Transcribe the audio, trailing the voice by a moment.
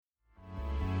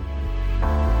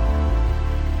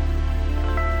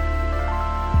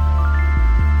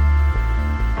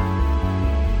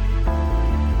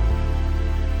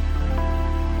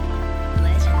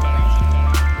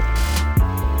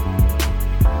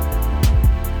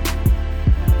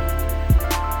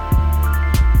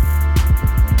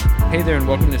Hey there, and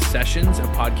welcome to Sessions, a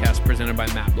podcast presented by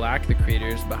Matt Black, the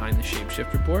creators behind the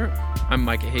Shapeshift Report. I'm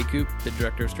Micah Haycoop, the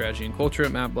Director of Strategy and Culture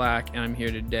at Matt Black, and I'm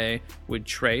here today with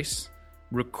Trace,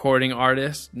 recording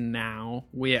artist now.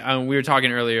 We were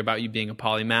talking earlier about you being a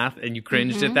polymath, and you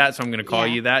cringed at that, so I'm going to call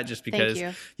you that just because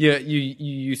you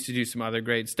used to do some other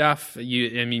great stuff. You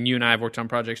and I have worked on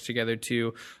projects together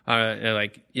too,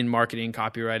 like in marketing,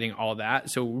 copywriting, all that.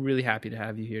 So we're really happy to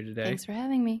have you here today. Thanks for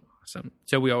having me. Awesome.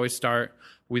 So we always start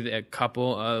with a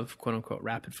couple of quote unquote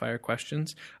rapid fire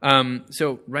questions.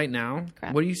 So right now,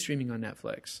 what are you streaming on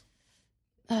Netflix?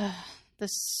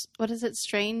 What is it?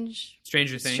 Stranger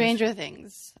Things? Stranger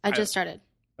Things. I just started.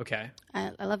 Okay.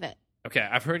 I love it. Okay.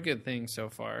 I've heard good things so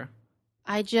far.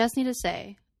 I just need to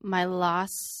say my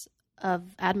loss of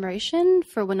admiration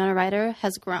for Winona Ryder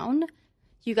has grown.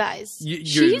 You guys, she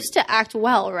used to act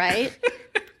well, right?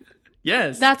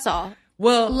 Yes. That's all.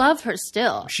 Well, love her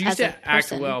still. She used to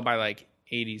act well by like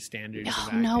 80s standards. Oh,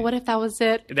 no, what if that was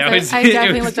it? I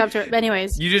definitely looked up to her. But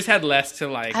anyways. You just had less to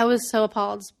like. I was so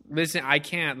appalled. Listen, I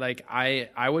can't, like,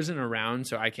 I wasn't around,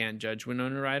 so I can't judge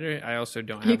Winona Ryder. I also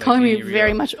don't have. You're calling me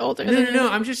very much older. No.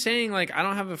 I'm just saying, like, I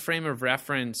don't have a frame of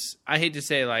reference. I hate to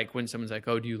say, like, when someone's like,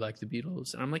 oh, do you like the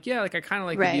Beatles? And I'm like, yeah, like, I kind of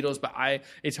like the Beatles, but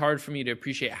it's hard for me to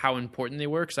appreciate how important they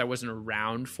were because I wasn't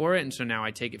around for it. And so now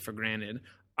I take it for granted.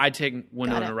 I take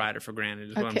Winona Ryder for granted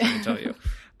is what I'm trying to tell you.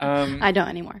 I don't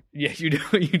anymore. Yeah, you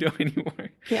don't anymore.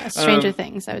 Yeah, Stranger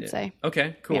Things, I would say.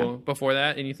 Okay, cool. Yeah. Before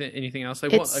that, anything else?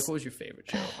 What was your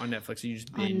favorite show on Netflix you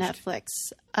just binged? On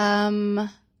Netflix.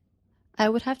 I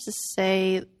would have to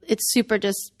say it's super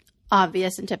just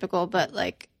obvious and typical, but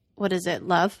like, what is it?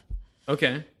 Love?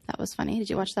 Okay. That was funny. Did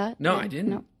you watch that? No, I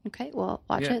didn't. No. Okay, well,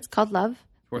 watch it. It's called Love.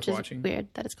 Worth watching. Weird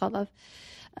that it's called Love.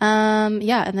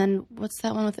 Yeah, and then what's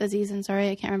that one with Aziz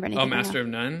Ansari? I can't remember anything. Oh, Master of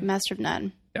None? Master of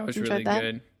None. That was really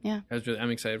good. Yeah.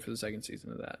 I'm excited for the second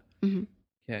season of that. Mm-hmm.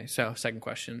 Okay, so second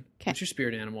question. What's your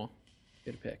spirit animal?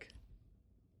 Get a pick.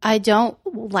 I don't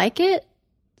like it,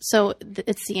 so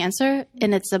it's the answer,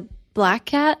 and it's a black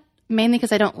cat, mainly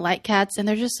because I don't like cats, and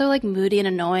they're just so like moody and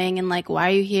annoying, and like, why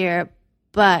are you here?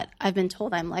 But I've been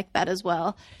told I'm like that as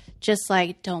well. Just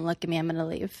like, don't look at me, I'm going to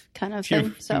leave kind of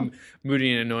thing. So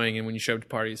moody and annoying. And when you show up to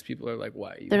parties, people are like,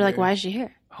 why are you They're here? Like, why is she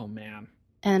here? Oh, man.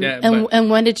 And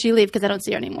when did she leave? Because I don't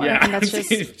see her anymore. Yeah, and that's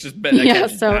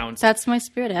just so bounced. That's my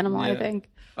spirit animal, I think.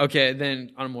 Okay,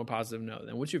 then on a more positive note,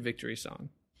 then what's your victory song?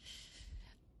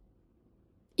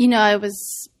 You know, I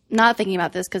was not thinking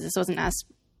about this because this wasn't asked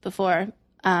before,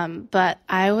 but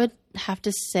I would have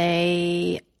to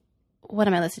say, what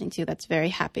am I listening to that's very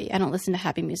happy? I don't listen to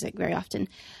happy music very often.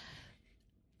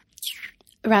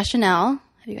 Rationale.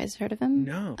 Have you guys heard of him?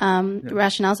 No.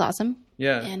 Rationale's awesome.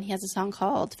 Yeah. And he has a song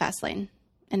called Fastlane.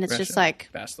 And it's just like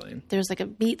Fastlane. There's like a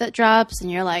beat that drops and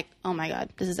you're like, oh my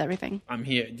God, this is everything. I'm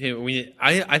here.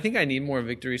 I think I need more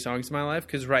victory songs in my life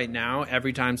because right now,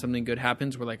 every time something good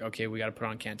happens, we're like, okay, we got to put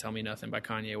on Can't Tell Me Nothing by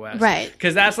Kanye West. Right.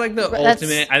 Because that's like the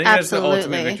ultimate. I think that's the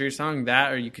ultimate victory song.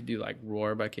 That or you could do like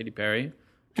Roar by Katy Perry.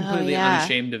 Completely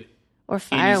unashamed of or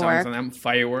Firework. Songs on that.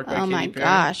 Firework by Katy Perry. Oh my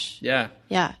gosh. Yeah.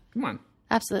 Yeah. Come on.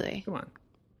 Absolutely. Come on.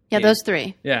 Yeah, those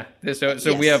three. Yeah.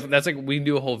 So we have we can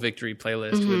do a whole victory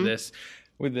playlist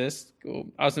with this. Cool.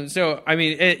 Awesome. So I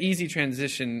mean, easy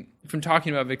transition from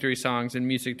talking about victory songs and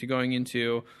music to going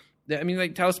into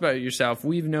tell us about yourself.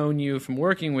 We've known you from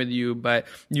working with you, but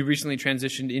you recently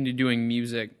transitioned into doing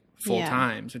music full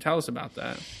time. So tell us about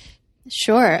that.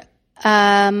 Sure.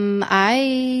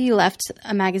 I left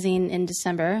a magazine in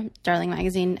December, Darling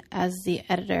Magazine, as the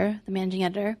managing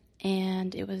editor,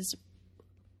 and it was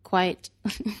quite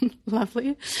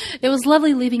lovely. It was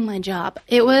lovely leaving my job.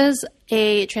 It was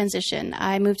a transition.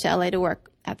 I moved to LA to work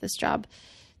at this job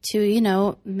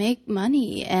to, make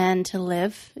money and to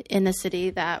live in a city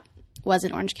that was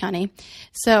in Orange County.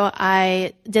 So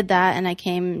I did that, and I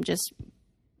came just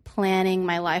planning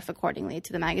my life accordingly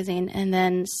to the magazine. And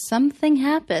then something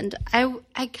happened.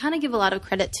 I kind of give a lot of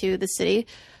credit to the city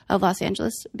of Los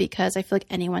Angeles because I feel like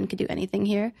anyone could do anything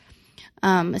here.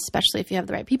 Especially if you have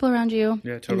the right people around you.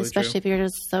 Yeah, totally. And especially if you're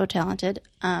just so talented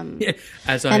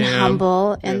as I am.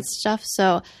 Humble and stuff.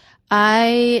 So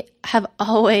I have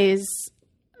always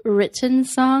written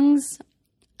songs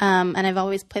and I've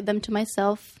always played them to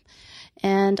myself.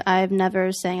 And I've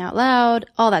never sang out loud,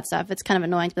 all that stuff. It's kind of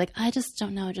annoying to be like, I just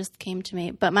don't know, it just came to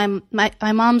me. But my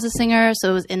mom's a singer,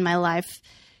 so it was in my life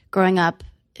growing up.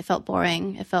 It felt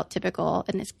boring. It felt typical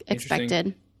and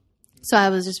expected. So I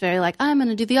was just very like, I'm going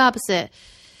to do the opposite,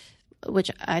 which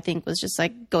I think was just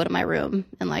like go to my room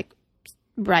and like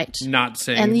write. Not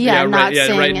sing. And sing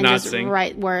and just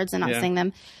write words and not sing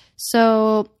them.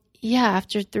 So yeah,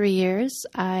 after 3 years,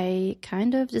 I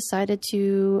kind of decided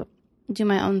to do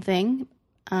my own thing.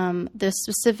 The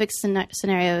specific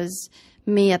scenario is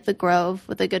me at the Grove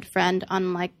with a good friend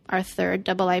on like our third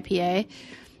double IPA.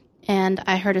 And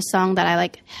I heard a song that I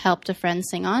like helped a friend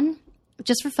sing on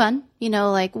just for fun. You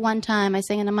know, like one time I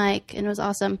sang in a mic and it was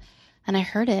awesome. And I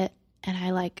heard it and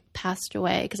I like passed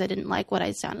away because I didn't like what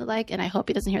I sounded like. And I hope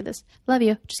he doesn't hear this. Love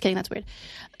you. Just kidding. That's weird.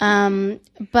 But and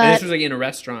this was like in a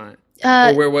restaurant.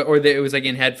 It was like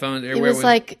in headphones. Or it was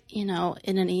like, you know,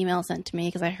 in an email sent to me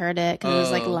because I heard it because it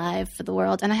was like live for the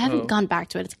world. And I haven't gone back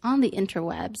to it. It's on the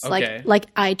interwebs,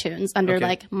 like iTunes under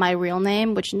like my real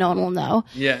name, which no one will know.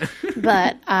 Yeah.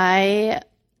 But I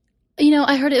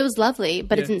heard it was lovely,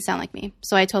 but it didn't sound like me.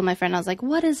 So I told my friend, I was like,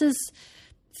 what is this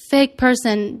fake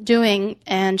person doing?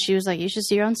 And she was like, you should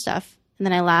see your own stuff. And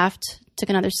then I laughed, took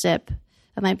another sip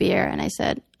of my beer, and I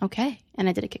said, okay. And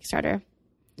I did a Kickstarter.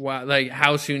 Wow. Like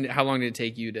how long did it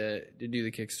take you to do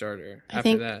the Kickstarter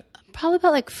after that? Probably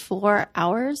about like 4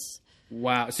 hours.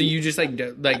 Wow. So you just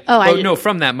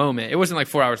from that moment. It wasn't like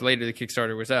 4 hours later the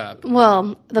Kickstarter was up.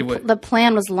 Well, the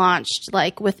plan was launched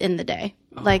like within the day.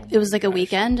 It was like a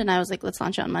weekend and I was like, let's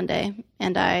launch it on Monday.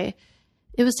 And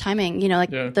it was timing, you know,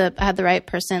 like I had the right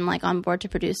person like on board to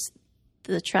produce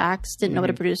the tracks, didn't know what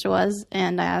a producer was.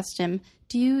 And I asked him,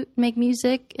 do you make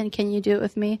music and can you do it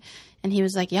with me? And he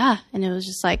was like, yeah. And it was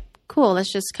just like, cool.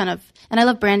 Let's just kind of, and I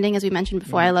love branding, as we mentioned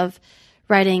before. I love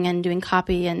writing and doing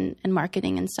copy and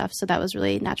marketing and stuff. So that was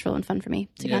really natural and fun for me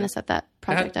to kind of set that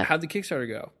project up. How'd the Kickstarter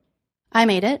go? I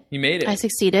made it. You made it. I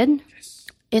succeeded. Yes.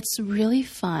 It's really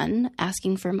fun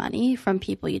asking for money from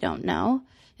people you don't know.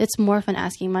 It's more fun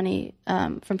asking money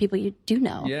from people you do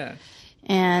know. Yeah.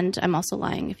 And I'm also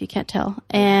lying if you can't tell.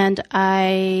 And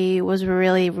I was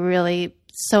really, really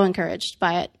so encouraged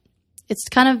by it. It's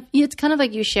kind of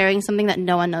like you sharing something that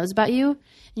no one knows about you. And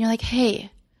you're like,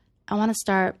 hey, I want to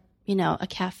start, you know, a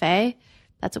cafe.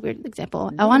 That's a weird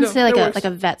example. I want to say like a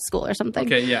vet school or something.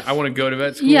 Okay, yeah. I want to go to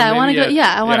vet school. Yeah, I want to go.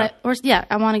 Yeah, I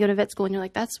want to go to vet school. And you're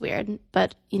like, that's weird.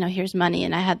 But, you know, here's money.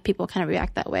 And I had people kind of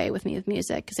react that way with me with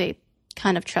music because they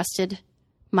kind of trusted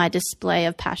my display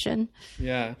of passion.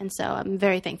 Yeah. And so I'm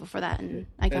very thankful for that. And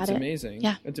I got it. That's amazing.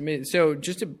 Yeah. That's amazing. So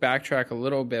just to backtrack a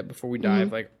little bit before we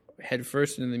dive like head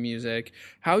first into the music,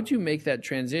 how did you make that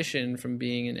transition from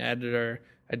being an editor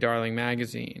at Darling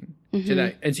Magazine to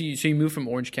that? And so you moved from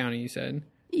Orange County, you said?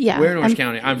 Yeah. Where in Orange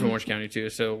County? I'm from Orange County too.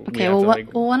 So okay.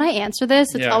 Well, when I answer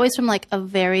this, it's always from like a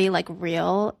very like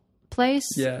real place.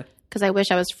 Yeah. Because I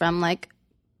wish I was from like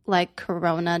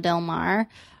Corona Del Mar.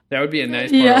 That would be a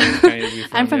nice part of Orange County to be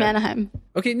from. I'm from Anaheim.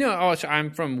 Okay, no, so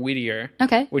I'm from Whittier.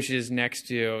 Okay. Which is next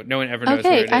to, no one ever knows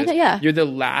where it is. Yeah. You're the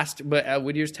last, but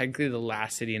Whittier's technically the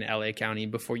last city in LA County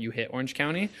before you hit Orange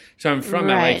County. So I'm from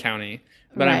LA County,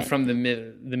 but I'm from the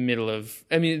middle of,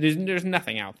 I mean, there's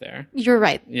nothing out there. You're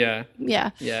right. Yeah.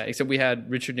 Yeah. Yeah, except we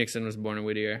had, Richard Nixon was born in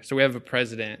Whittier. So we have a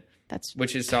president.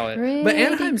 Which is solid. Really but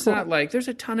Anaheim's cool. not like, there's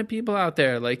a ton of people out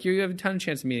there. Like, you have a ton of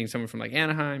chance of meeting someone from like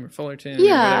Anaheim or Fullerton or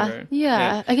whatever.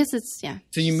 Yeah. I guess it's,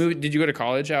 So you moved, did you go to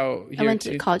college out here? I went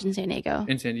to college in San Diego.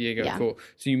 In San Diego, cool.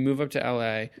 So you move up to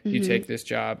LA, you take this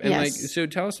job. And like, so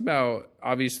tell us about,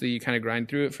 obviously you kind of grind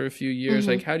through it for a few years.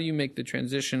 Like, how do you make the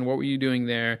transition? What were you doing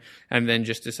there? And then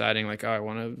just deciding like, oh, I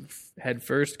want to head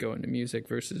first go into music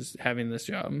versus having this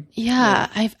job.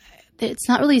 It's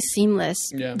not really seamless,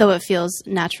 though it feels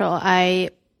natural. I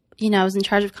was in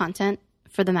charge of content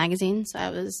for the magazine.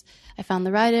 So I found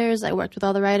the writers. I worked with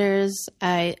all the writers.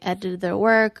 I edited their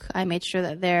work. I made sure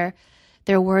that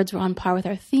their words were on par with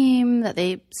our theme, that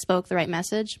they spoke the right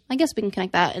message. I guess we can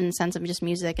connect that in the sense of just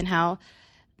music and how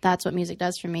that's what music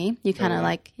does for me. You kind of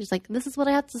like, you're just like, this is what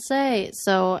I have to say.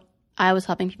 So I was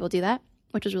helping people do that,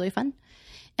 which was really fun.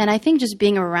 And I think just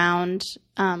being around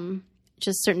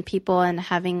just certain people and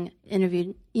having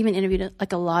interviewed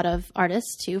like a lot of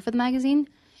artists too for the magazine,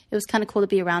 it was kind of cool to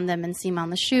be around them and see them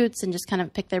on the shoots and just kind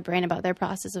of pick their brain about their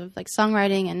process of like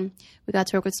songwriting. And we got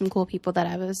to work with some cool people that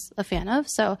I was a fan of.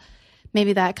 So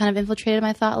maybe that kind of infiltrated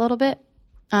my thought a little bit.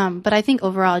 But I think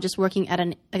overall, just working at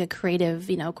a creative,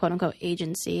 quote unquote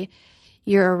agency,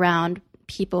 you're around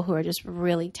people who are just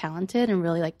really talented and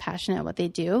really like passionate at what they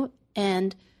do.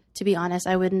 And to be honest,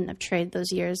 I wouldn't have traded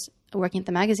those years working at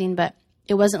the magazine, but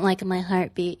it wasn't like my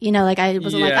heartbeat, like I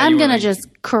wasn't like, I'm going to just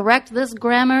correct this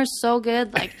grammar so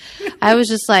good. Like I was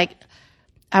just like,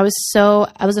 I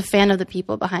was a fan of the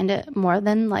people behind it more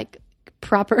than like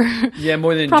proper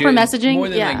more than proper messaging. More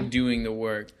than like doing the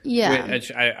work. Yeah.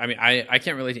 Which I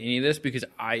can't relate to any of this because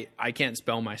I can't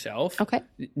spell myself. Okay.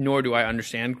 Nor do I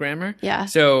understand grammar. Yeah.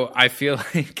 So I feel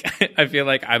like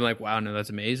I'm like, wow, no, that's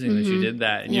amazing that you did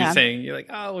that. And you're like,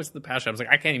 oh, what's the passion? I was like,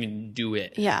 I can't even do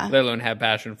it. Yeah. Let alone have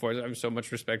passion for it. I have so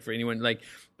much respect for anyone like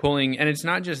pulling, and it's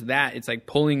not just that, it's like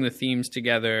pulling the themes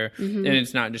together, and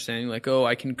it's not just saying like, oh,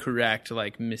 I can correct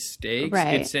like mistakes.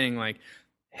 Right. It's saying like,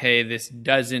 hey, this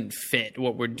doesn't fit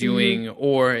what we're doing,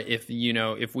 or if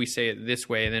we say it this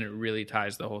way, then it really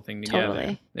ties the whole thing together.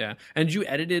 Totally. Yeah. And you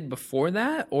edited before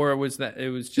that, or was that it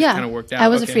was just kind of worked out? I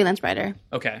was a freelance writer.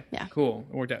 Okay. Yeah. Cool.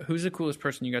 It worked out. Who's the coolest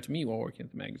person you got to meet while working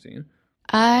at the magazine?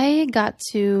 I got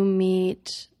to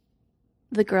meet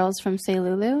the girls from Say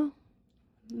Lulu.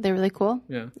 They're really cool.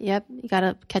 Yeah. Yep. You got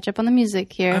to catch up on the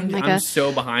music here. I'm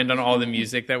so behind on all the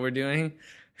music that we're doing.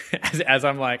 As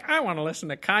I'm like, I want to listen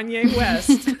to Kanye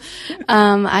West.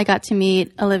 I got to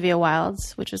meet Olivia Wilde,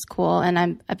 which was cool,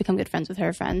 and I've become good friends with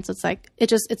her friends. So it's like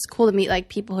it's cool to meet like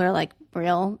people who are like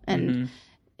real, and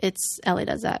it's LA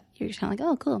does that. You're just kind of like,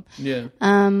 oh, cool. Yeah.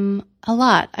 A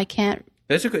lot. I can't.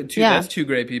 That's that's two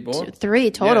great people.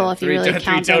 Three total, if you really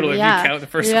count them. If you count the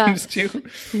first ones too.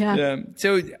 Yeah.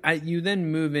 So you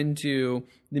then move into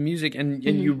the music, and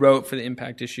you wrote for the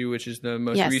Impact issue, which is the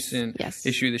most recent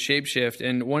issue, the Shapeshift.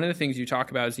 And one of the things you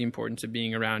talk about is the importance of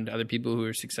being around other people who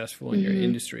are successful in your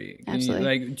industry.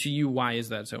 Absolutely. Like, to you, why is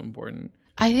that so important?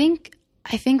 I think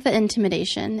that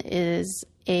intimidation is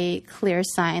a clear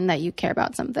sign that you care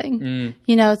about something.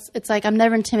 You know, it's like I'm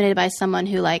never intimidated by someone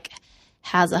who like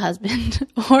has a husband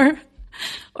or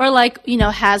like, you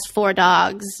know, has 4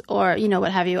 dogs or, you know,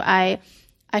 what have you.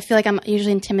 I feel like I'm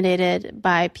usually intimidated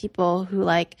by people who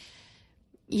like,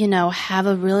 you know, have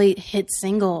a really hit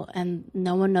single and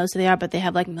no one knows who they are, but they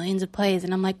have like millions of plays.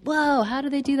 And I'm like, whoa, how do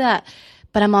they do that?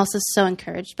 But I'm also so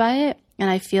encouraged by it. And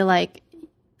I feel like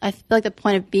the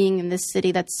point of being in this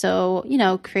city that's so, you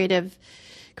know, creative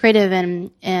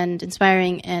and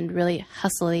inspiring and really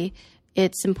hustly,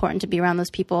 it's important to be around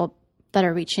those people that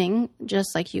are reaching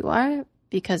just like you are,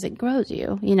 because it grows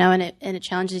you, you know, and it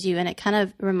challenges you, and it kind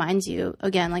of reminds you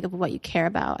again, like, of what you care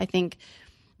about. I think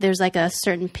there's like a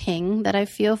certain ping that I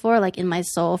feel for, like in my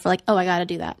soul, for like, oh, I got to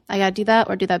do that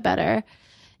or do that better.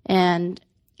 And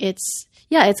it's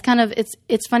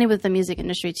funny with the music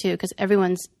industry too, because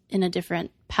everyone's in a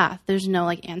different path. There's no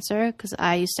like answer, because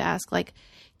I used to ask like,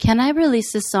 can I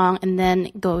release this song and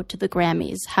then go to the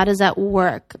Grammys? How does that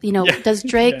work? You know, does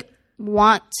Drake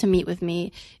want to meet with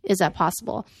me? Is that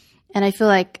possible? And I feel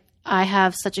like I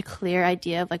have such a clear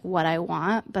idea of like what I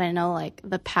want, but I know like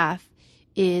the path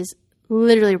is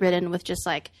literally written with just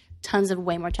like tons of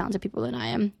way more talented people than I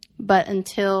am. But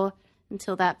until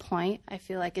that point, I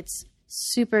feel like it's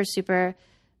super, super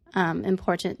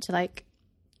important to like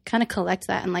kind of collect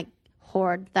that and like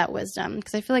hoard that wisdom,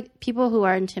 because I feel like people who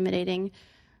are intimidating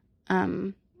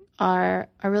are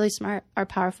really smart, are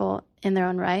powerful in their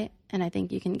own right. And I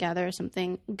think you can gather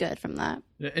something good from that.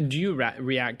 And do you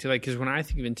react to like, because when I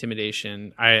think of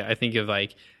intimidation, I think of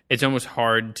like, it's almost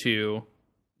hard to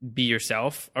be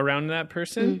yourself around that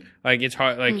person. Like it's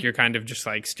hard, like you're kind of just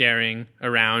like staring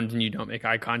around and you don't make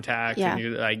eye contact,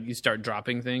 and you start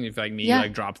dropping things. If like me, you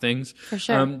like drop things. For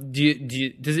sure.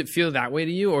 Does it feel that way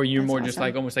to you, or you're more just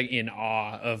like almost like in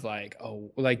awe of like,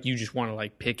 oh, like you just want to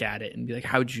like pick at it and be like,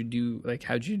 how'd you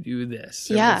do this?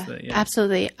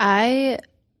 Absolutely. I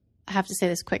have to say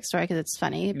this quick story because it's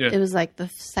funny. It was like the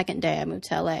second day I moved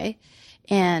to LA,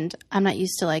 and I'm not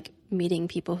used to like meeting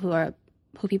people who are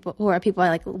people I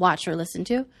like watch or listen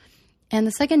to. And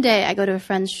the second day I go to a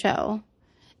friend's show,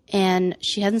 and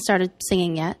she hasn't started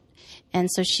singing yet, and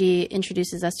so she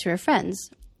introduces us to her friends.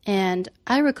 And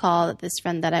I recall that this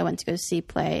friend that I went to go see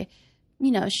play,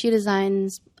 you know, she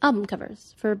designs album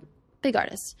covers for big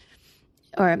artists,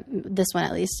 or this one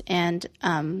at least. And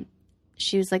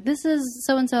she was like, this is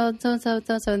so-and-so, so-and-so,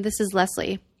 so-and-so, and this is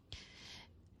Leslie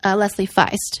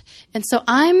Feist. And so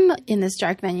I'm in this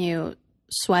dark venue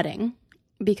sweating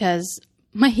because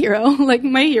my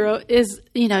hero is,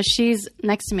 you know, she's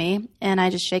next to me, and I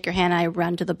just shake her hand and I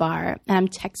run to the bar,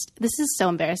 and this is so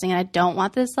embarrassing, and I don't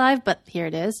want this live, but here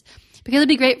it is. Because it'd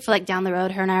be great for like down the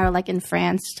road. Her and I are like in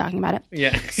France talking about it.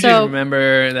 Yeah. So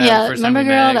remember that? Yeah. Remember,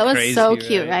 girl? That was crazy, so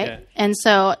cute, right? Yeah. And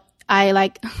so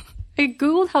I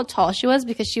Googled how tall she was,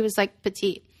 because she was like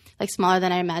petite, like smaller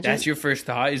than I imagined. That's your first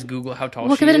thought, is Google how tall she is?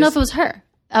 Well, because I didn't know if it was her.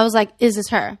 I was like, is this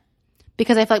her?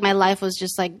 Because I felt like my life was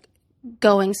just like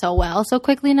going so well so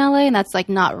quickly in LA, and that's like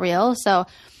not real. So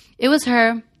it was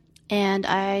her. And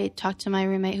I talked to my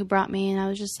roommate who brought me, and I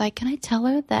was just like, can I tell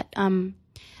her that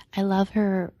I love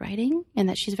her writing and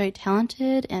that she's very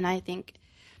talented, and I think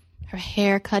Her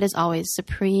haircut is always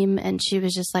supreme. And she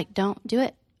was just like, don't do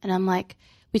it. And I'm like,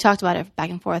 we talked about it back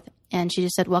and forth. And she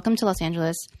just said, welcome to Los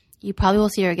Angeles. You probably will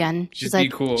see her again. She's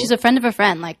like, cool. She's a friend of a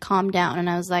friend. Like, calm down. And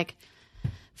I was like,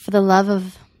 for the love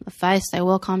of Feist, I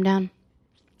will calm down.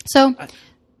 So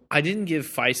I didn't give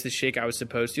Feist the shake I was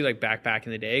supposed to, like back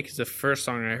in the day, because the first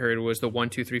song I heard was the 1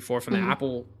 2 3 4 from the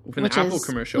Apple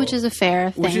commercial, which is a fair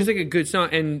thing. Which is like a good song.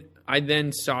 And I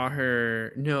then saw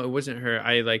her. No, it wasn't her.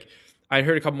 I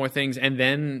heard a couple more things, and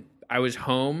then I was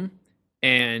home,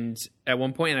 and at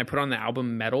one point, and I put on the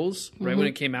album Metals right when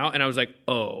it came out, and I was like,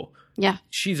 oh. Yeah,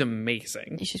 she's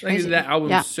amazing. She's crazy. That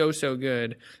album is so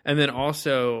good. And then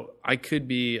also, I could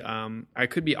be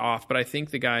off, but I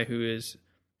think the guy who is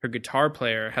her guitar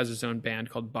player has his own band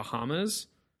called Bahamas.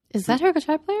 Is that her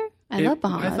guitar player? I love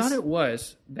Bahamas. I thought it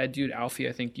was. That dude Alfie,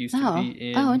 I think, used to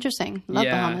be in. Oh, interesting. Love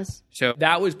Bahamas. So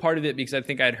that was part of it, because I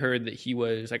think I'd heard that he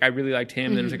was like, I really liked him.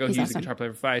 And then I was like, oh, he's awesome. the guitar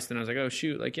player for Feist. And I was like, oh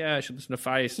shoot, like I should listen to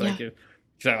Feist. Like,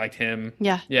 because I liked him.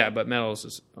 Yeah. But Metals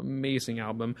is an amazing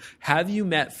album. Have you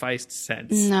met Feist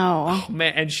since? No. Oh,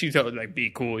 man, and she told like, be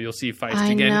cool, you'll see Feist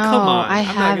I again. know. Come on,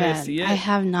 I'm not gonna see it. I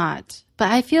have not, but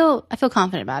I feel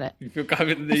confident about it. You feel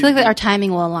confident? I feel like our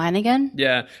timing will align again.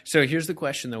 Yeah. So here's the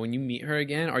question though: when you meet her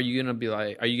again, are you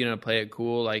gonna play it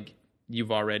cool like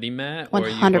you've already met?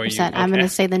 100%. I'm gonna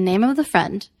say the name of the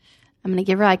friend. I'm gonna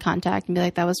give her eye contact and be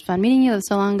like, "That was fun meeting you. That was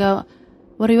so long ago.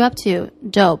 What are you up to?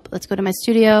 Dope. Let's go to my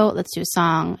studio. Let's do a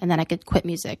song, and then I could quit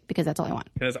music because that's all I want."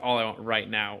 That's all I want right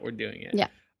now. We're doing it. Yeah.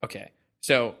 Okay.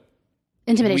 So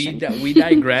intimidation. We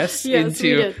digress Yes,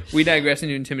 we digress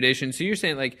into intimidation. So you're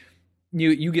saying like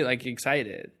you get like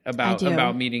excited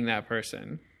about meeting that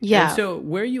person. Yeah. And so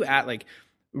where are you at like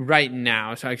right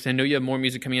now? So I know you have more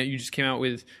music coming out. You just came out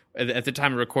with, at the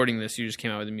time of recording this, you just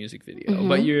came out with a music video,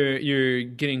 but you're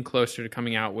getting closer to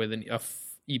coming out with an EP.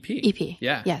 EP.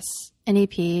 Yeah. Yes. An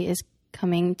EP is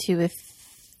coming to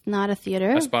not a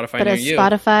theater, Spotify but near a you.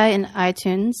 Spotify and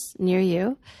iTunes near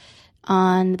you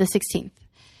on the 16th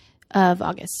of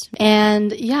August.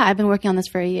 And yeah, I've been working on this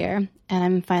for a year, and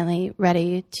I'm finally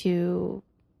ready to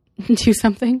do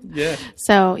something. Yeah.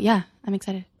 So yeah, I'm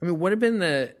excited. I mean, what have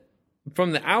been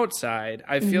from the outside,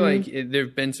 I feel like there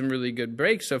have been some really good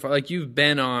breaks so far. Like you've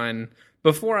been on,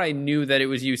 before I knew that it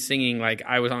was you singing, like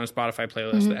I was on a Spotify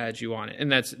playlist that had you on it.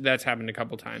 And that's happened a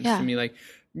couple times to me. Like,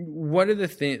 what are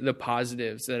the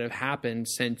positives that have happened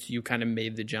since you kind of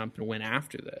made the jump and went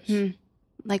after this?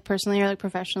 Like personally or like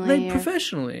professionally? Like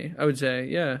professionally, I would say,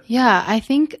 yeah. Yeah, I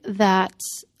think that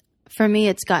for me,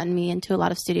 it's gotten me into a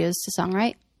lot of studios to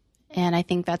songwrite. And I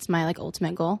think that's my like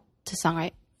ultimate goal, to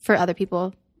songwrite for other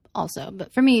people also.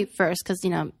 But for me first, because,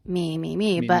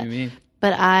 me.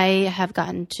 But I have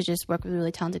gotten to just work with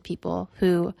really talented people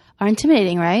who are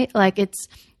intimidating, right? Like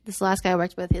this last guy I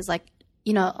worked with is like,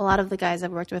 a lot of the guys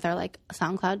I've worked with are like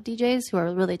SoundCloud DJs who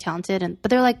are really talented, but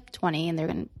they're like 20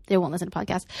 and they won't listen to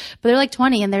podcasts, but they're like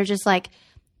 20 and they're just like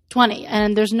 20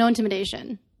 and there's no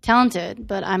intimidation. Talented,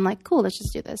 but I'm like, cool, let's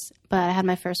just do this. But I had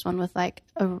my first one with like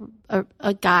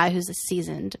a guy who's a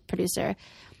seasoned producer.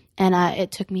 And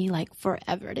it took me like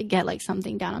forever to get like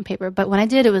something down on paper. But when I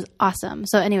did, it was awesome.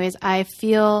 So anyways, I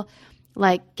feel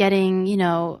like getting,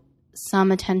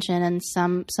 some attention and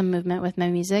some movement with my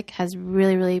music has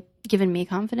really, really given me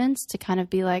confidence to kind of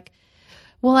be like,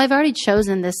 well, I've already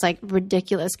chosen this like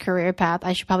ridiculous career path.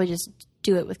 I should probably just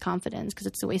do it with confidence because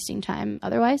it's wasting time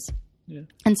otherwise. Yeah.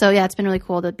 And so, yeah, it's been really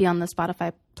cool to be on the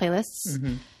Spotify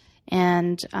playlists.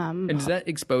 And does that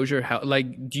exposure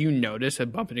do you notice a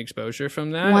bump in exposure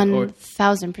from that?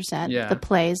 1,000%. Yeah. The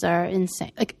plays are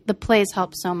insane. Like the plays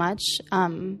help so much,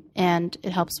 and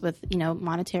it helps with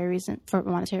monetary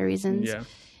reasons. Yeah.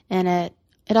 And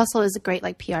it also is a great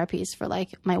like PR piece for like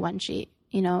my one sheet.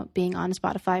 Being on a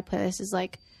Spotify playlist is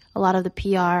like a lot of the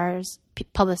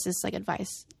publicists like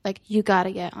advice. Like you got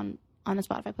to get on a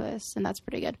Spotify playlist, and that's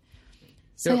pretty good.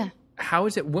 So yeah. How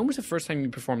is it? When was the first time you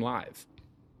performed live?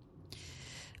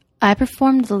 I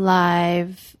performed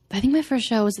live. I think my first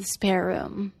show was the Spare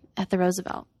Room at the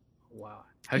Roosevelt. Wow.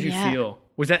 How'd you feel?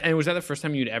 Was that the first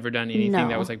time you'd ever done anything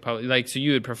that was like public? Like, so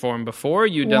you had performed before?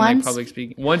 You'd done like public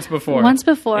speaking once before? Once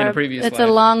before. In a previous It's life.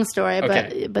 a long story,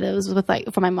 Okay. but it was with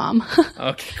like for my mom.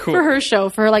 Okay, cool. For her show,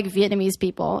 for like Vietnamese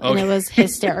people. And it was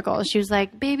hysterical. She was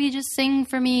like, baby, just sing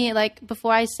for me like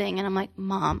before I sing. And I'm like,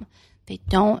 Mom, they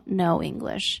don't know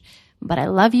English. But I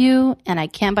love you, and I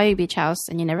can't buy you a beach house,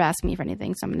 and you never ask me for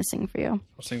anything, so I'm going to sing for you.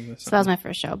 I'll sing this. So that was my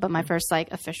first show, but my first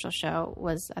like official show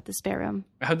was at the Spare Room.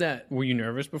 Were you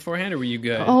nervous beforehand, or were you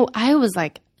good? Oh, I was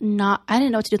like I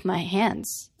didn't know what to do with my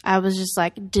hands. I was just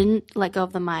like, didn't let go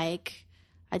of the mic.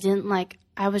 I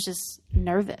was just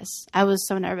nervous. I was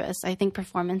so nervous. I think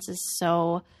performance is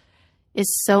so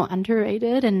is so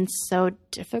underrated and so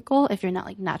difficult if you're not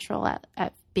like natural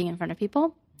at being in front of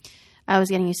people. I was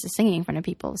getting used to singing in front of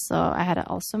people, so I had to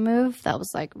also move. That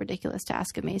was like a ridiculous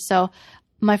task of me. So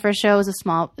my first show was a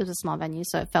small venue,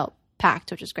 so it felt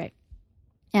packed, which is great.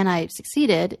 And I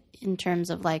succeeded in terms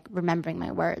of like remembering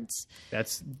my words.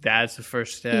 That's the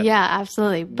first step. Yeah,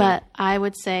 absolutely. But I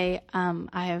would say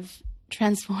I have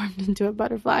transformed into a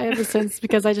butterfly ever since,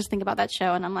 because I just think about that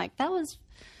show and I'm like, that was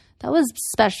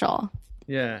special.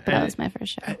 Yeah. But that was my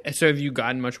first show. So have you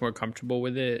gotten much more comfortable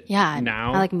with it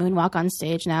now? I like moonwalk on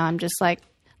stage now. I'm just like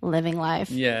living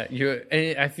life. Yeah.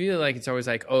 I feel like it's always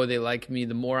like, oh, they like me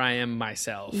the more I am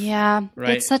myself. Yeah.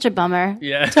 Right? It's such a bummer.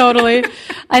 Yeah. Totally.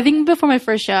 I think before my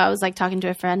first show, I was like talking to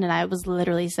a friend and I was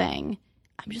literally saying,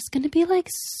 I'm just going to be like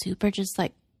super just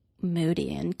like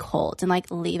moody and cold and like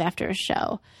leave after a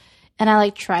show. And I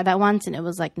like tried that once and it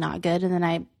was like not good. And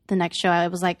then the next show I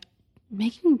was like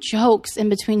making jokes in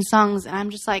between songs and I'm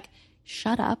just like,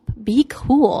 shut up, be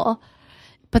cool.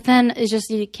 But then it's just,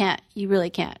 you really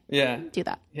can't do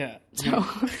that. Yeah. So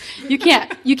you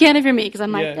can't if you're me, because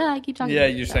I'm like, I keep talking. Yeah,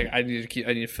 you're just like, I need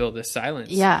to fill this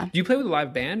silence. Yeah. Do you play with a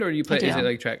live band or do you play, is it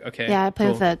like track? Okay. Yeah, I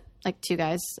play with like two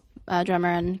guys, drummer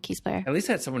and keys player. At least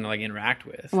that's someone to like interact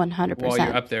with. 100%. While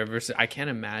you're up there versus, I can't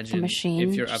imagine a machine,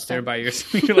 if you're up there by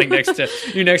yourself, you're like next to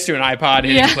an iPod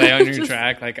and you play on your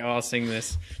track. Like, oh, I'll sing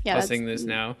this. I'll sing this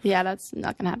now. Yeah, that's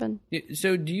not going to happen.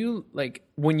 So do you like,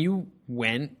 when you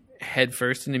went head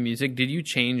first into music, did you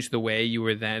change the way you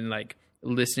were then like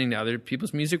listening to other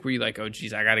people's music? Were you like, oh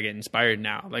geez, I gotta get inspired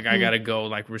now, like I gotta go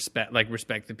like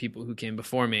respect the people who came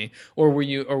before me? Or were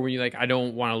you like, I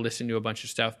don't want to listen to a bunch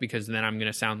of stuff because then I'm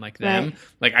gonna sound like them, right.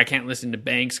 Like I can't listen to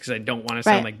Banks because I don't want to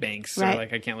sound like Banks, or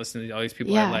like I can't listen to all these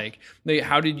people I like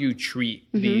how did you treat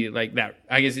the like that?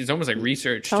 I guess it's almost like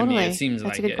research to me. It seems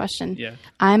that's like a good question. Yeah,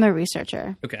 I'm a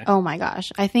researcher. Okay. Oh my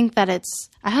gosh, I think that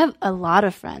I have a lot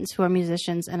of friends who are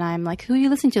musicians and I'm like, who are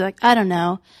you listening to? Like, I don't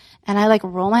know. And I like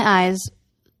roll my eyes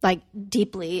like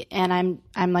deeply and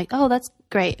I'm like, oh, that's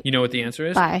great. You know what the answer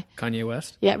is? Bye. Kanye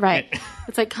West. Yeah, right.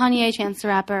 It's like Kanye, Chance the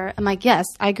Rapper. I'm like, yes,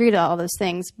 I agree to all those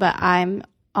things, but I'm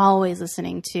always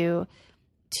listening to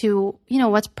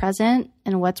what's present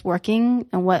and what's working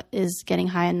and what is getting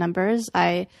high in numbers.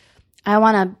 I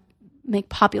want to make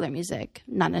popular music,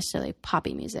 not necessarily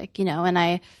poppy music, and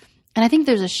I think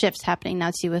there's a shift happening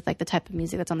now too with like the type of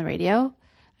music that's on the radio.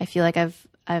 I feel like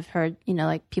I've heard,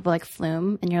 like people like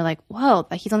Flume and you're like, whoa,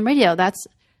 like he's on the radio. That's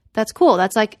cool.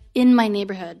 That's like in my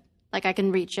neighborhood. Like I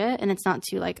can reach it and it's not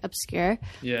too like obscure.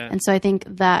 Yeah. And so I think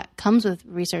that comes with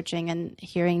researching and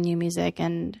hearing new music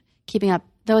and keeping up,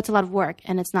 though it's a lot of work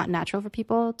and it's not natural for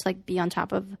people to like be on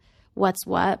top of what's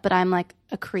what, but I'm like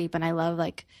a creep and I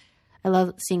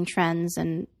love seeing trends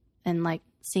and like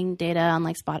seeing data on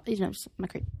like Spot, I'm a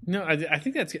creep. No, I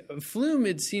think that's Flume.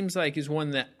 It seems like is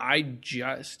one that I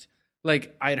just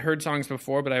like. I had heard songs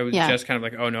before, but I was just kind of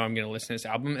like, oh no, I'm going to listen to this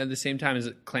album. At the same time as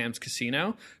Clams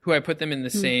Casino, who I put them in the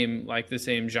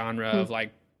same genre of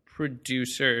like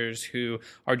producers who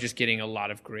are just getting a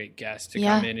lot of great guests to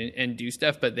come in and do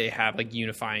stuff, but they have like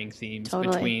unifying themes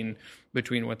between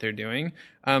what they're doing.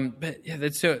 But yeah,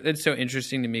 that's so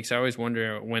interesting to me because I always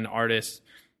wonder when artists,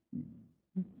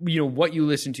 what you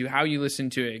listen to, how you listen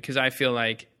to it, because I feel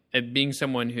like being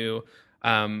someone who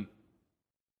I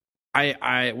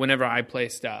whenever I play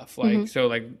stuff like so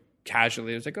like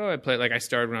casually it was like, oh, I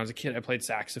started when I was a kid, I played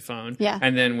saxophone,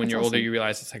 and then when you're older you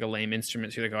realize it's like a lame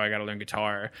instrument, so you're like, oh, I gotta learn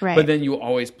guitar, but then you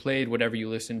always played whatever you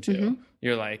listened to.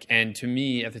 You're like, and to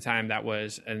me at the time that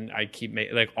was, and I keep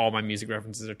like all my music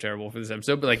references are terrible for this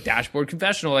episode, but like Dashboard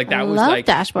Confessional, like that was like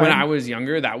Dashboard. When I was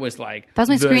younger, that was like that was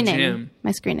my screen name.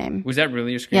 My screen name. Was that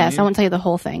really your screen name? Yes, I won't tell you the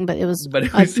whole thing, but it was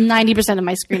 90% of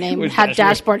my screen name had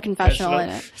Dashboard Confessional in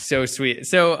it. So sweet.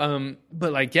 So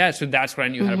but like so that's what I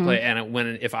knew how to play,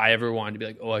 and if I ever wanted to be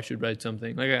like, oh, I should write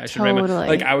something, like I should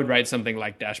write I would write something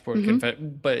like Dashboard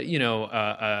Confessional, but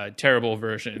a terrible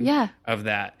version of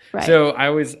that. Right. So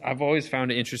I've always found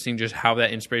it interesting just how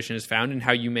that inspiration is found and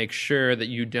how you make sure that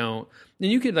you don't, and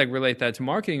you could like relate that to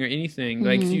marketing or anything,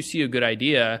 like you see a good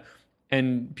idea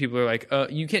and people are like,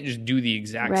 you can't just do the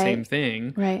exact same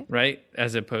thing, right?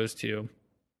 As opposed to,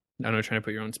 I don't know, trying to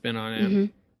put your own spin on it.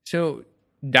 So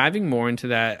diving more into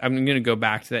that, I'm going to go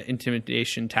back to that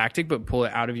intimidation tactic, but pull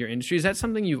it out of your industry. Is that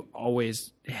something you've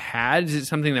always had? Is it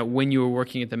something that when you were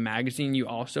working at the magazine you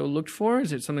also looked for?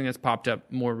 Is it something that's popped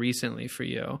up more recently for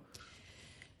you?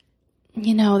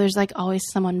 There's like always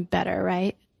someone better,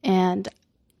 right? And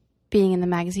being in the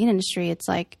magazine industry, it's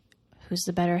like, who's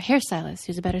the better hairstylist?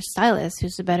 Who's the better stylist?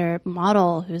 Who's the better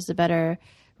model? Who's the better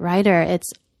writer?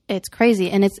 It's it's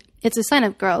crazy. And it's a sign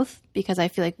of growth because I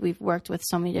feel like we've worked with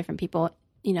so many different people,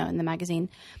 you know, in the magazine.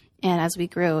 And as we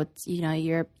grew, it's, you know,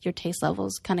 your taste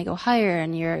levels kind of go higher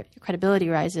and your credibility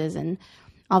rises and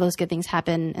all those good things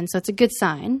happen. And so it's a good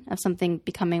sign of something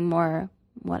becoming more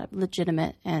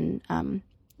legitimate and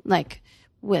like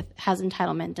has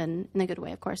entitlement and in a good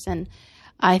way, of course. And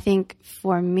I think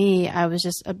for me, I was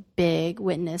just a big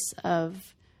witness of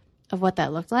what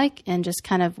that looked like and just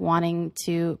kind of wanting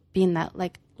to be in that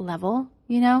like level,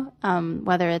 you know,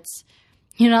 whether it's,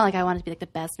 you know, like I wanted to be like the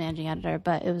best managing editor,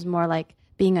 but it was more like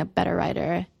being a better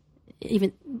writer.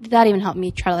 Even that even helped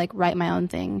me try to like write my own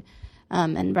thing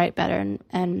and write better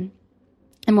and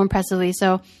more impressively.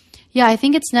 So yeah, I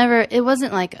think it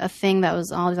wasn't like a thing that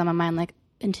was always on my mind, like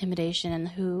intimidation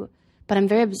and but I'm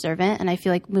very observant. And I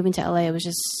feel like moving to LA, it was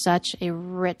just such a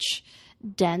rich,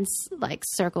 dense like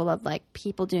circle of like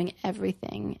people doing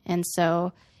everything. And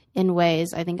so in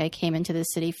ways, I think I came into the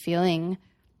city feeling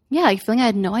I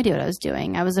had no idea what I was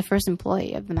doing. I was the first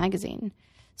employee of the magazine.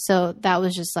 So that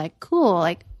was just like, cool.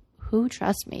 Like, who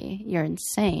trusts me? You're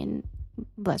insane.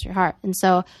 Bless your heart. And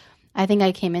so I think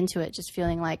I came into it just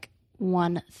feeling like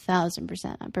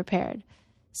 1,000% unprepared.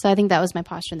 So I think that was my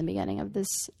posture in the beginning of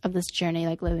this journey,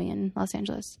 like living in Los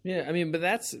Angeles. Yeah, I mean, but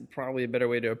that's probably a better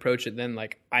way to approach it than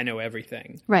like, I know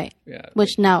everything. Right. Yeah.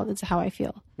 Which now, that's how I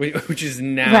feel. Which is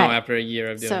now right. after a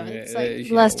year of doing so it. It's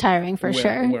like less tiring for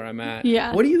sure. Where I'm at.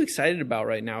 Yeah. What are you excited about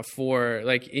right now for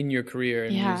like in your career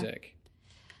in music?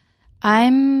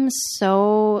 I'm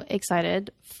so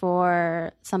excited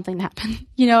for something to happen.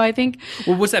 You know, I think.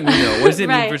 Well, what's that mean though? What does it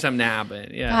right. mean for something to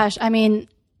happen? Yeah. Gosh, I mean,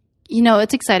 you know,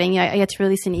 it's exciting. I get to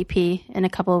release an EP in a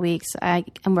couple of weeks. I'm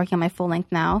working on my full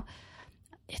length now.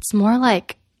 It's more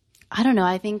like, I don't know.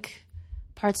 I think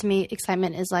parts of me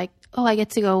excitement is like, oh, I get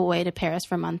to go away to Paris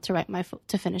for a month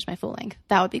to finish my full length.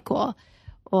 That would be cool.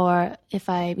 Or if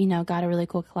I, you know, got a really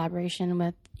cool collaboration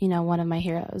with, you know, one of my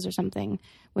heroes or something,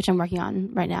 which I'm working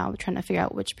on right now, trying to figure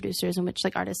out which producers and which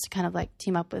like artists to kind of like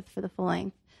team up with for the full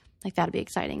length. Like that'd be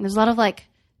exciting. There's a lot of like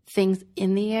things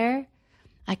in the air.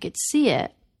 I could see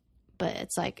it, but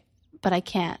it's like, but I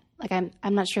can't. Like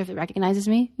I'm not sure if it recognizes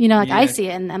me. You know, like I see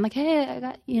it and I'm like, hey, I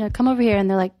got, you know, come over here, and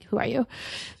they're like, who are you?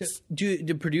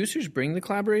 Do producers bring the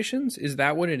collaborations? Is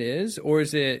that what it is, or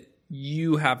is it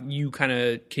you kind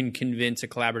of can convince a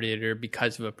collaborator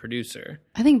because of a producer?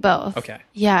 I think both. Okay.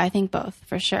 Yeah, I think both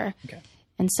for sure. Okay.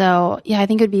 And so, yeah, I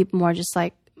think it would be more just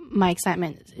like my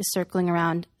excitement is circling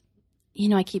around. You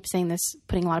know, I keep saying this,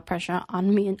 putting a lot of pressure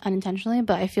on me unintentionally,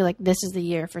 but I feel like this is the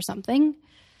year for something.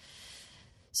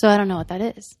 So I don't know what that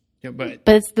is. Yeah, but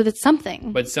it's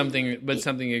something. But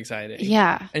something exciting.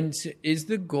 Yeah. And is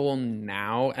the goal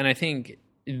now? And I think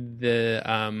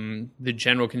the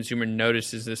general consumer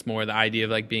notices this more, the idea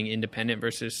of like being independent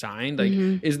versus signed. Like,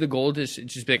 is the goal to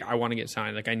just be like, I want to get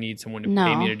signed, like I need someone to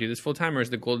pay me to do this full time, or is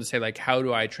the goal to say like, how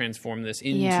do I transform this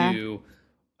into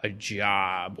a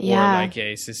job or like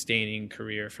a sustaining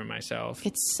career for myself?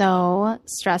 It's so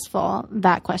stressful,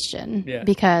 that question,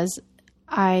 because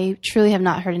I truly have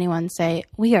not heard anyone say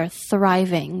we are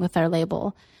thriving with our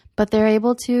label, but they're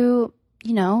able to,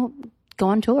 you know, go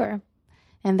on tour.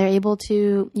 And they're able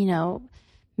to, you know,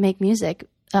 make music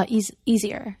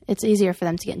easier. It's easier for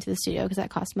them to get into the studio because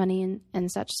that costs money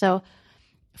and such. So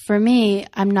for me,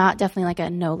 I'm not definitely like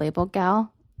a no label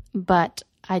gal, but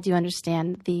I do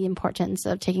understand the importance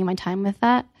of taking my time with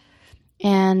that.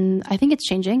 And I think it's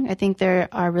changing. I think there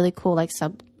are really cool like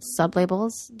sub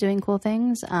labels doing cool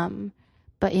things.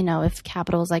 But you know, if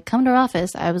Capitol's like, come to our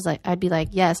office, I'd be like,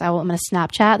 yes, I'm going to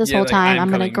Snapchat this whole time. I'm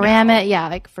going to gram it. Yeah,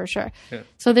 like for sure. Yeah.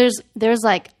 So there's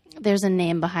a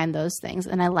name behind those things.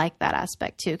 And I like that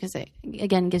aspect too, because it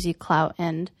again gives you clout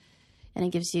and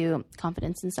it gives you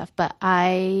confidence and stuff. But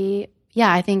I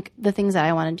think the things that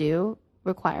I want to do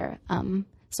require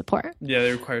support. Yeah,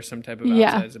 they require some type of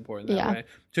outside support in that way.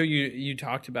 So you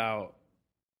talked about,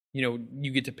 you know,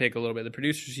 you get to pick a little bit of the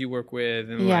producers you work with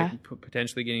and like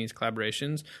potentially getting these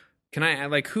collaborations. Can I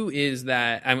add, like, who is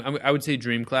that? I would say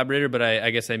dream collaborator, but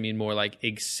I guess I mean more like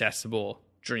accessible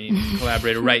dream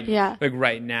collaborator right like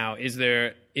right now. Is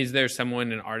there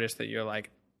someone, an artist that you're like,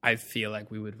 I feel like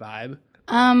we would vibe?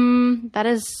 That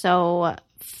is so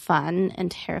fun and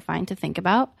terrifying to think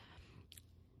about.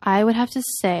 I would have to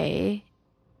say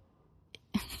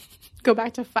go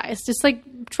back to Feist. Just like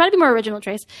try to be more original,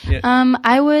 Trace. Yeah.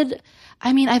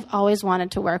 I've always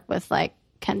wanted to work with like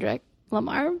Kendrick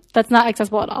Lamar. That's not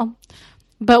accessible at all.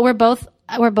 But we're both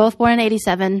born in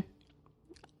 '87.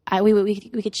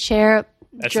 We could share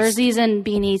jerseys and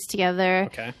beanies together.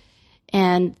 Okay.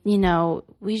 And you know,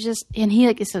 he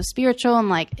like is so spiritual and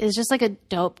like is just like a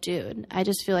dope dude. I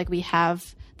just feel like we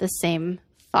have the same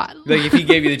thought. Like if he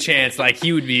gave you the chance, like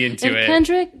he would be into it. If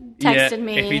Kendrick texted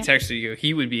me. If he texted you,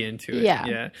 he would be into it.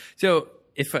 Yeah. So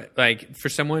if like for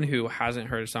someone who hasn't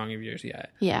heard a song of yours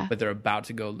yet, but they're about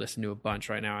to go listen to a bunch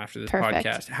right now after this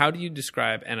podcast, how do you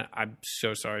describe, and I'm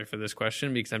so sorry for this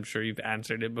question because I'm sure you've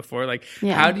answered it before, like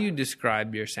how do you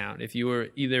describe your sound? If you were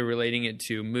either relating it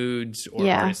to moods or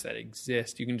artists that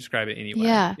exist, you can describe it anyway.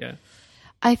 Yeah.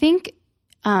 I think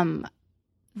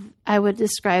I would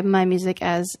describe my music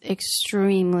as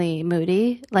extremely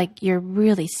moody. Like you're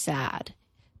really sad.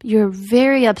 You're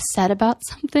very upset about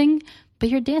something, but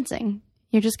you're dancing.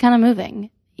 You're just kind of moving.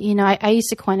 You know, I used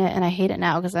to coin it, and I hate it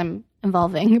now because I'm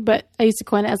evolving, but I used to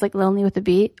coin it as like lonely with a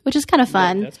beat, which is kind of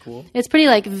fun. Yeah, that's cool. It's pretty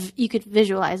like you could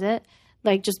visualize it,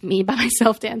 like just me by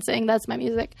myself dancing. That's my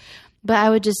music. But I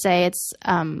would just say it's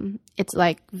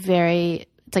like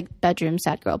it's like bedroom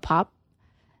sad girl pop.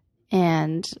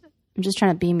 And I'm just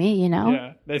trying to be me, you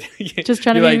know? Yeah. Just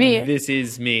trying to be me. This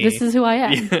is me. This is who I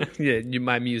am. Yeah.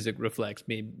 My music reflects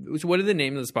me. What are the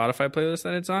name of the Spotify playlist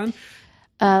that it's on?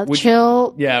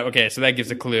 Chill. Yeah, okay, so that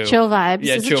gives a clue. Chill vibes.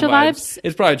 Yeah, is chill vibes?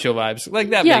 It's probably chill vibes. Like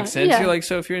that makes sense. You're like,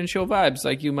 so if you're in chill vibes,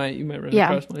 like you might run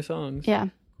across my songs. Yeah.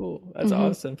 Cool. That's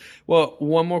awesome. Well,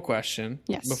 one more question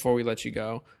before we let you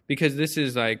go. Because this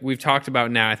is like, we've talked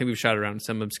about now, I think we've shot around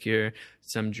some obscure,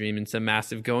 some dream, and some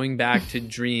massive. Going back to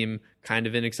dream, kind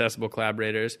of inaccessible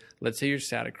collaborators. Let's say you're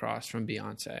sat across from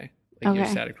Beyonce. Like you're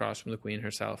sat across from the queen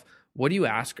herself. What do you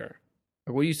ask her?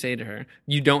 Or what do you say to her?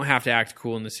 You don't have to act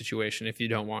cool in the situation if you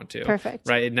don't want to. Perfect.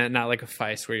 Right? Not like a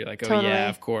feist where you're like, oh, totally. Yeah,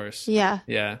 of course. Yeah.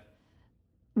 Yeah.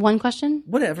 One question?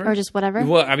 Whatever. Or just whatever?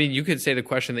 Well, I mean, you could say the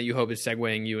question that you hope is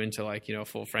segueing you into like, you know,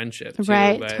 full friendship. Too,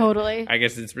 right. But totally. I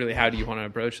guess it's really how do you want to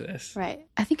approach this? Right.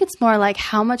 I think it's more like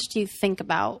how much do you think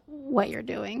about what you're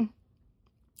doing?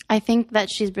 I think that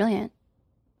she's brilliant.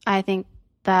 I think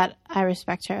that I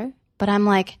respect her. But I'm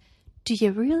like, do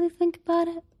you really think about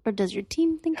it? Or does your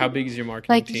team think How about big is your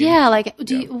marketing like, team? Yeah, like,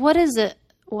 what is it?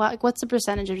 What's the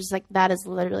percentage of just like, that is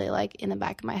literally like in the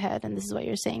back of my head and this is what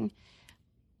you're saying?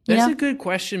 That's a good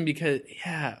question because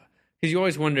you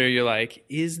always wonder, you're like,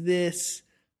 is this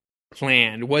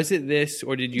planned? Was it this,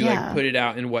 or did you like put it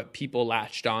out and what people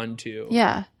latched on to?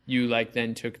 Yeah. You like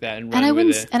then took that and ran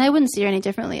with it. And I wouldn't see her any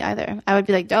differently either. I would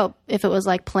be like, dope. If it was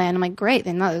like planned, I'm like, great.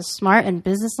 Then that is smart and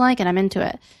businesslike and I'm into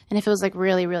it. And if it was like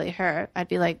really, really her, I'd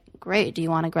be like, great. Do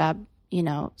you want to grab, you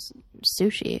know,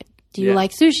 sushi? Do you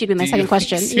like sushi? Would be my second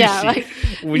question. Sushi? Yeah. Like,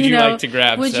 would you like to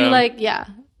grab Would some? you like, yeah.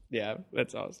 Yeah,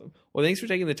 that's awesome. Well, thanks for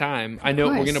taking the time. I know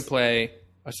we're going to play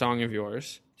a song of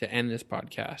yours to end this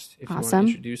podcast. If you want to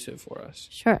introduce it for us.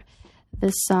 Sure.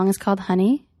 This song is called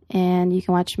Honey, and you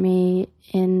can watch me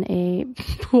in a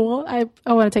pool. I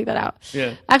want to take that out.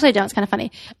 Yeah. Actually, I don't. It's kind of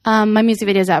funny. My music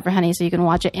video is out for Honey, so you can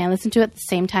watch it and listen to it at the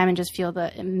same time and just feel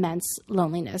the immense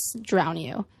loneliness drown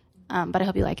you. But I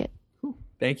hope you like it. Cool.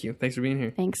 Thank you. Thanks for being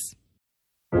here. Thanks.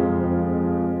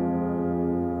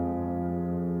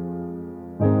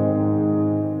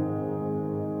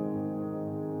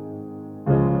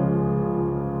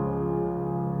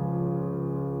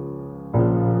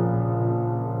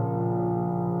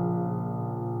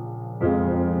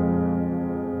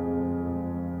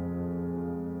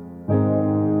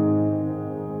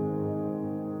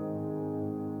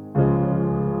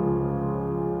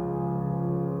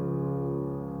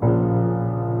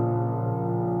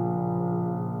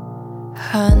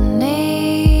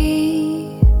 Honey,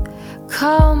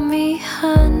 call me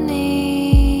honey,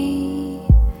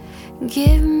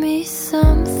 give me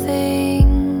something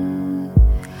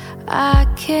I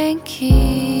can't keep.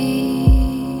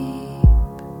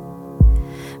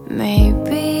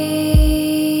 Maybe,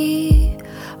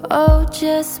 oh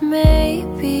just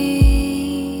maybe,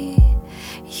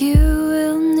 you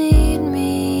will need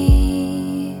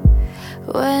me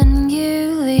when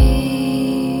you leave.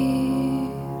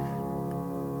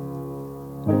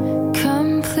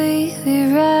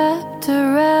 Completely wrapped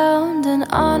around an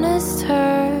honest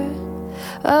hurt.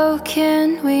 Oh,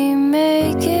 can we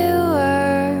make it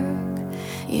work?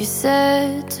 You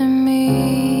said to me,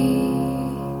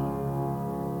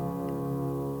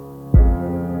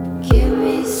 give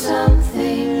me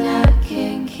something I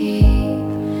can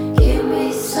keep. Give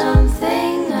me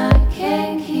something I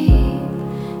can keep.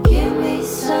 Give me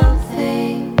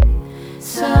something,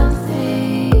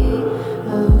 something.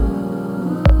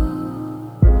 Ooh.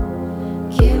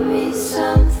 Give me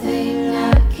something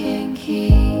I can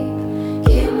keep.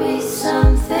 Give me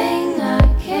something I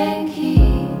can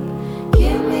keep.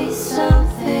 Give me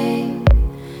something.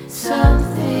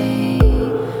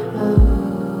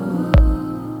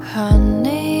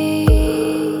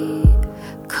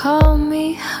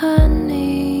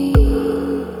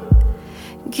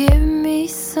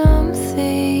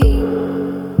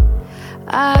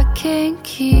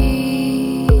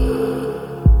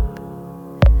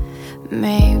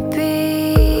 me.